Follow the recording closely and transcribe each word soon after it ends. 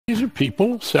These are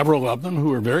people, several of them,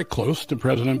 who are very close to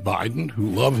President Biden, who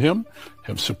love him,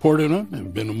 have supported him,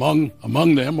 have been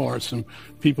among them are some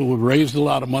people who have raised a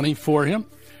lot of money for him.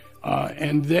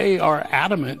 And they are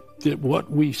adamant that what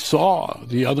we saw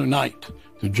the other night,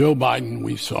 the Joe Biden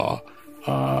we saw,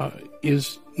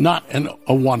 is not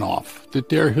a one-off, that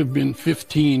there have been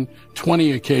 15,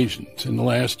 20 occasions in the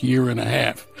last year and a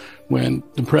half when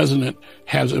the president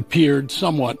has appeared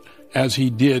somewhat as he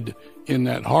did in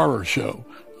that horror show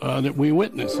that we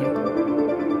witnessed.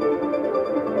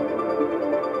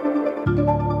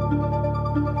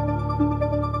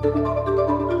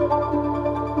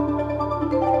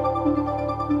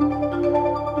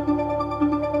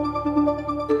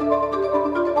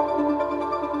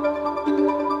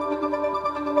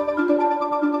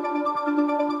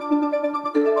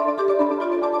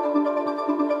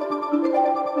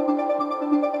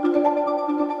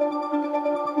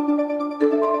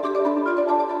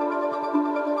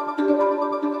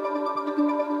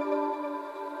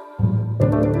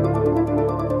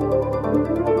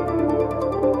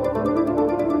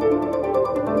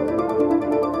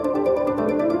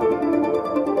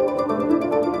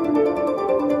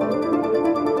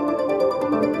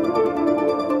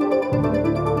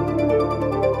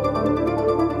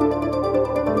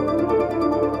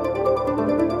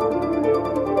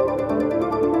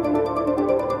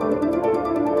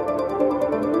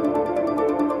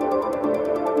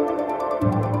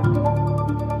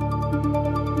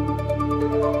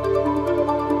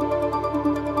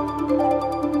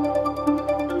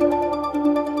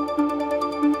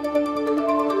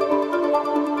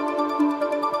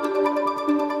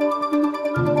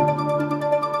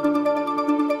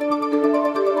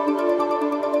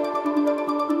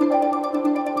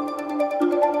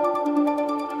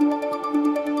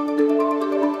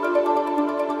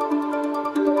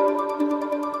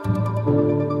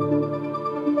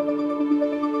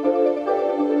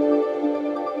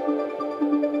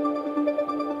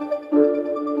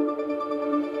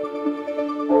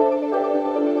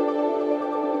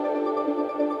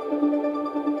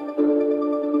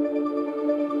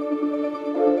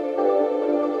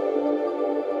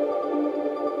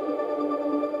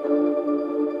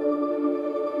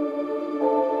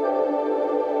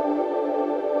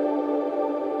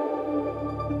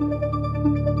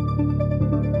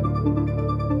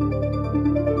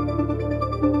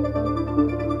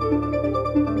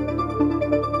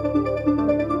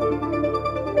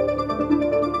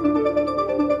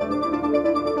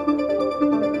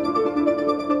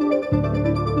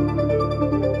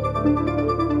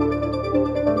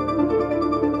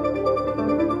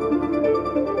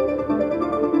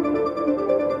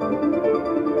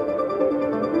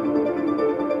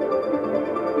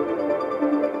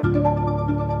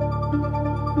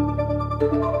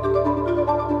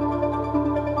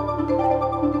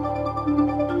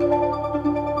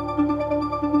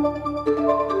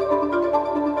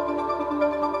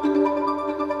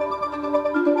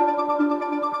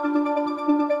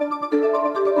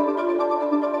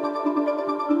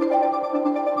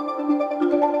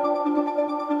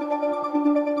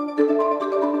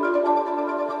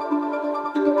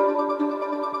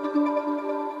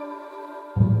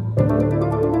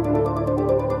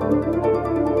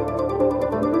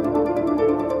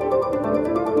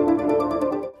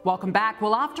 Welcome back.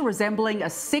 Well, after resembling a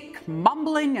sick,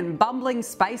 mumbling and bumbling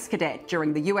space cadet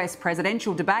during the US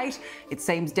presidential debate, it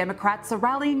seems Democrats are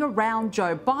rallying around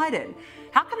Joe Biden.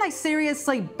 How can they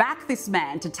seriously back this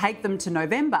man to take them to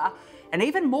November, and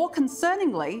even more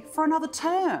concerningly, for another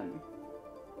term?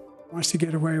 Wants to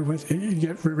get away with,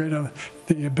 get rid of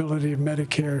the ability of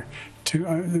Medicare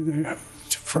to,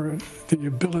 for the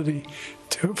ability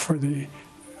to, for the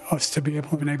us to be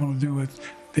able to do with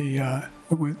the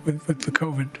with the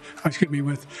COVID, excuse me,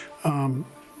 with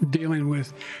dealing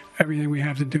with everything we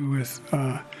have to do with.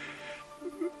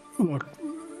 Look,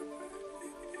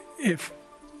 if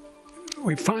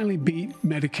we finally beat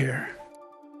Medicare.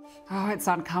 Oh, it's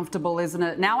uncomfortable, isn't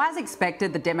it? Now, as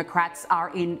expected, the Democrats are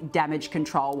in damage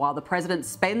control while the president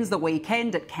spends the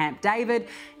weekend at Camp David,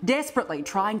 desperately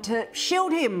trying to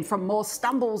shield him from more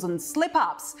stumbles and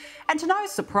slip-ups. And to no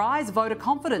surprise, voter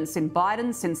confidence in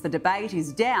Biden since the debate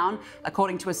is down.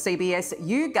 According to a CBS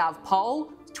YouGov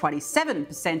poll,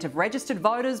 27% of registered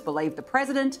voters believe the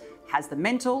president has the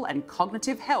mental and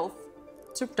cognitive health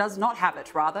to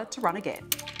run again.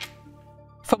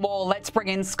 For more, let's bring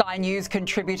in Sky News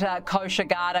contributor Kosha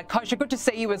Garda. Kosha, good to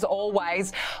see you as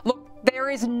always. Look, there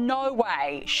is no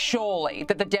way, surely,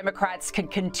 that the Democrats can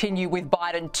continue with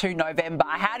Biden to November.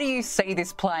 How do you see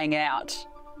this playing out?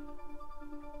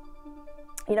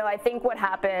 You know, I think what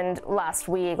happened last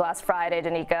Friday,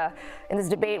 Danica, in this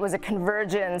debate was a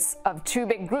convergence of two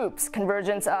big groups,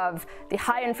 convergence of the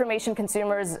high information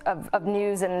consumers of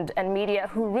news and media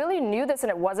who really knew this and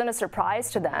it wasn't a surprise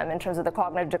to them in terms of the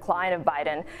cognitive decline of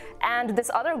Biden, and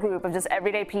this other group of just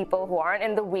everyday people who aren't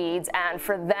in the weeds, and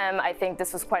for them, I think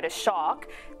this was quite a shock.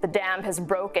 The dam has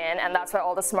broken, and that's why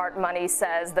all the smart money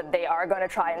says that they are going to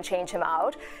try and change him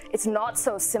out. It's not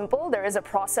so simple. There is a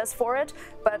process for it,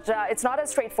 but it's not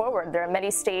as straightforward. There are many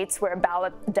states where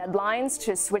ballot deadlines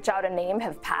to switch out a name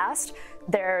have passed.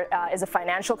 There is a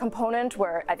financial component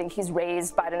where I think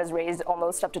Biden has raised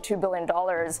almost up to $2 billion,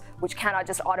 which cannot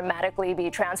just automatically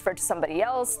be transferred to somebody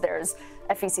else. There's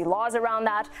FEC laws around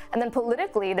that. And then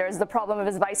politically, there's the problem of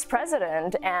his vice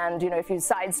president. And, you know, if you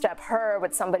sidestep her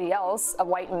with somebody else, a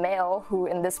white male who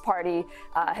in this party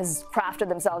has crafted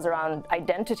themselves around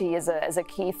identity as a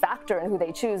key factor in who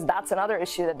they choose, that's another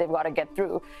issue that they've got to get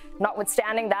through.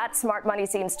 Notwithstanding that, smart money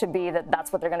seems to be that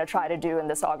that's what they're going to try to do in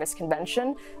this August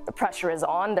convention. The pressure is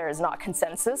on. There is not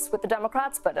consensus with the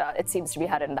Democrats, but it seems to be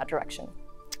headed in that direction.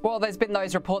 Well, there's been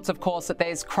those reports, of course, that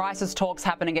there's crisis talks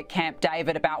happening at Camp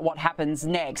David about what happens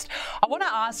next. I want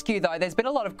to ask you, though, there's been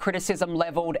a lot of criticism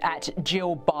levelled at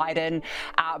Jill Biden,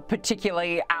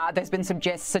 particularly there's been some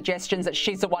suggestions that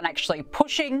she's the one actually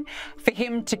pushing for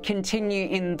him to continue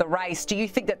in the race. Do you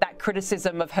think that that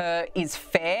criticism of her is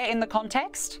fair in the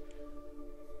context?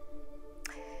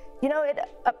 You know, it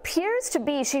appears to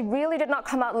be she really did not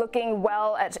come out looking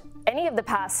well at any of the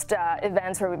past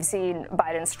events where we've seen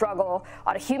Biden struggle.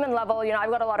 On a human level, you know, I've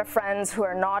got a lot of friends who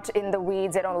are not in the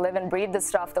weeds. They don't live and breathe this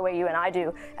stuff the way you and I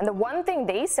do. And the one thing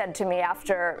they said to me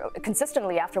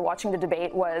consistently after watching the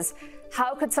debate was,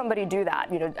 how could somebody do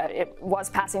that? You know, it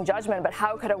was passing judgment, but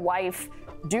how could a wife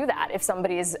do that if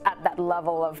somebody is at that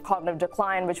level of cognitive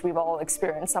decline, which we've all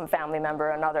experienced, some family member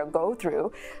or another go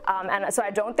through. And so I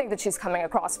don't think that she's coming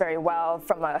across very well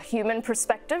from a human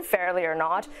perspective, fairly or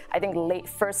not. I think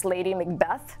First Lady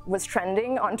Macbeth was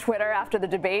trending on Twitter after the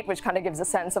debate, which kind of gives a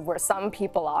sense of where some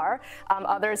people are.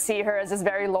 Others see her as just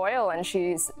very loyal, and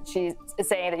she is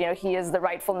saying that, you know, he is the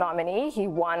rightful nominee. He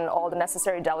won all the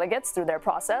necessary delegates through their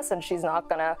process, and she's not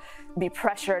going to be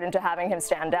pressured into having him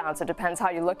stand down. So it depends how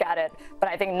you look at it. But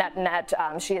I think net,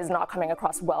 she is not coming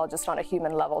across well just on a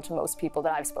human level to most people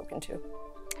that I've spoken to.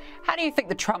 How do you think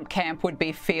the Trump camp would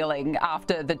be feeling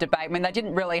after the debate? I mean, they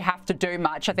didn't really have to do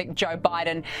much. I think Joe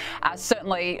Biden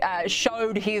certainly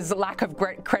showed his lack of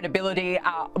credibility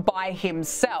by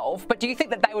himself. But do you think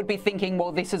that they would be thinking,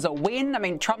 well, this is a win? I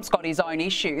mean, Trump's got his own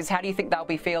issues. How do you think they'll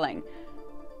be feeling?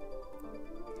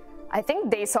 I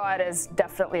think they saw it as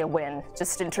definitely a win,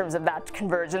 just in terms of that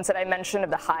convergence that I mentioned of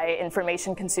the high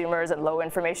information consumers and low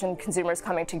information consumers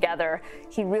coming together.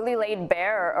 He really laid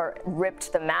bare or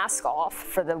ripped the mask off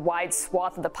for the wide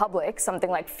swath of the public. Something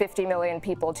like 50 million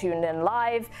people tuned in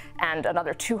live, and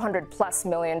another 200+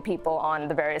 million people on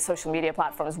the various social media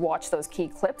platforms watched those key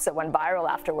clips that went viral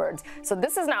afterwards. So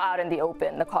this is now out in the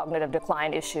open, the cognitive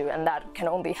decline issue, and that can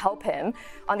only help him.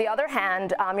 On the other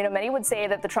hand, you know, many would say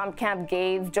that the Trump camp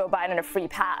gave Joe Biden a free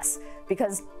pass,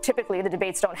 because typically the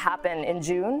debates don't happen in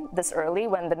June this early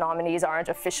when the nominees aren't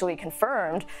officially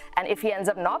confirmed. And if he ends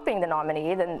up not being the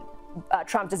nominee, then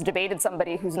Trump just debated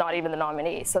somebody who's not even the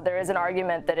nominee. So there is an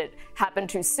argument that it happened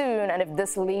too soon, and if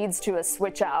this leads to a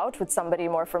switch out with somebody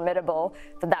more formidable,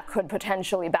 that could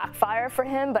potentially backfire for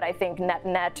him. But I think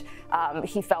net,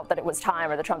 he felt that it was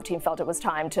time, or the Trump team felt it was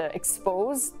time to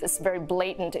expose this very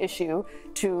blatant issue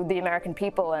to the American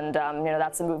people, and you know,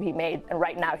 that's the move he made. And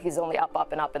right now he's only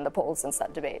up and up in the polls since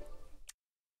that debate.